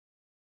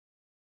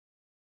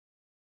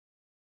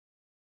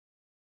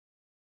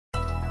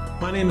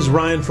My name is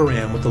Foran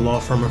Foran with the law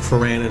firm of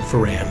Foran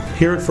Foran.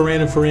 Here at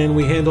Foran Foran,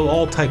 we handle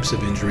all types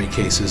of injury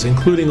cases,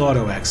 including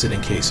auto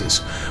accident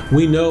cases.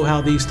 We know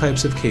how these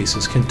types of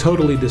cases can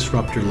totally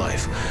disrupt your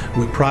life.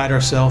 We pride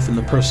ourselves in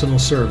the personal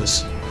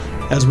service,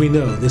 as we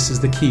know this is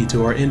the key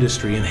to our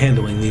industry in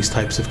handling these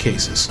types of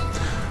cases.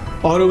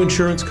 Auto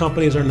insurance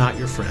companies are not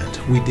your friend.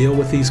 We deal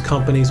with these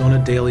companies on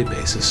a daily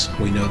basis.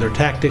 We know their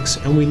tactics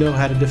and we know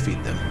how to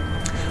defeat them.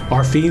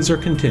 Our fees are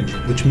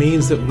contingent, which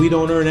means that we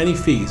don't earn any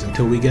fees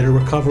until we get a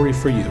recovery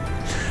for you.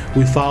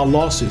 We file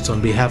lawsuits on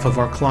behalf of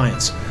our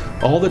clients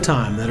all the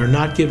time that are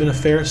not given a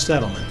fair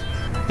settlement,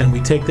 and we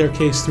take their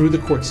case through the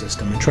court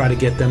system and try to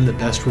get them the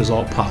best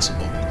result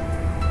possible.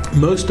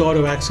 Most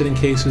auto accident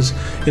cases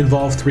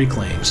involve three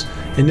claims.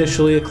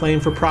 Initially, a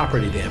claim for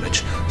property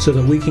damage, so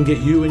that we can get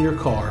you and your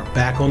car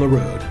back on the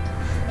road.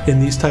 In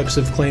these types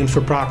of claims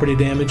for property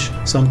damage,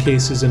 some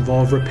cases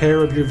involve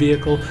repair of your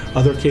vehicle,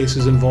 other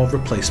cases involve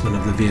replacement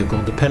of the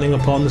vehicle, depending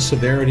upon the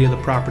severity of the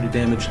property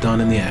damage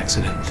done in the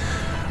accident.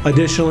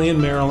 Additionally,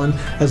 in Maryland,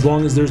 as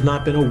long as there's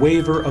not been a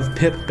waiver of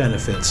PIP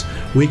benefits,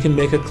 we can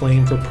make a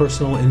claim for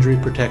personal injury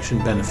protection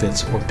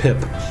benefits, or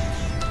PIP.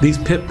 These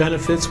PIP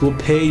benefits will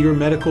pay your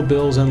medical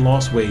bills and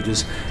lost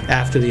wages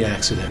after the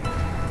accident.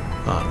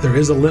 There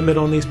is a limit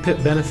on these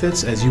PIP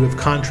benefits, as you have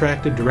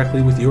contracted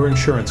directly with your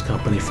insurance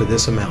company for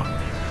this amount.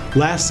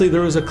 Lastly,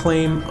 there is a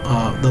claim,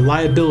 the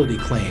liability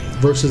claim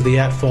versus the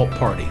at-fault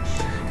party.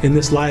 In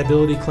this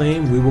liability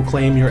claim, we will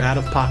claim your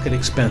out-of-pocket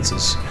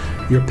expenses,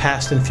 your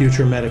past and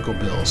future medical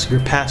bills, your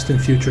past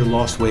and future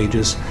lost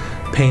wages,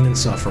 pain and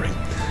suffering.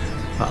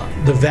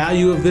 The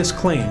value of this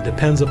claim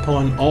depends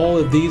upon all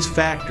of these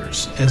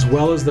factors, as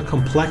well as the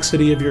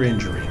complexity of your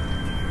injury.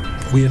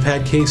 We have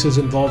had cases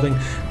involving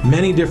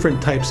many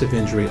different types of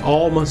injury.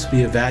 All must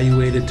be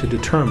evaluated to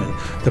determine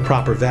the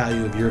proper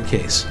value of your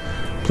case.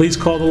 Please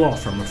call the law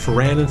firm of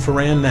Foran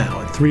Foran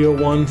now at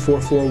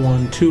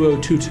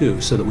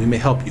 301-441-2022 so that we may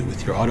help you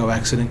with your auto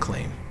accident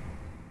claim.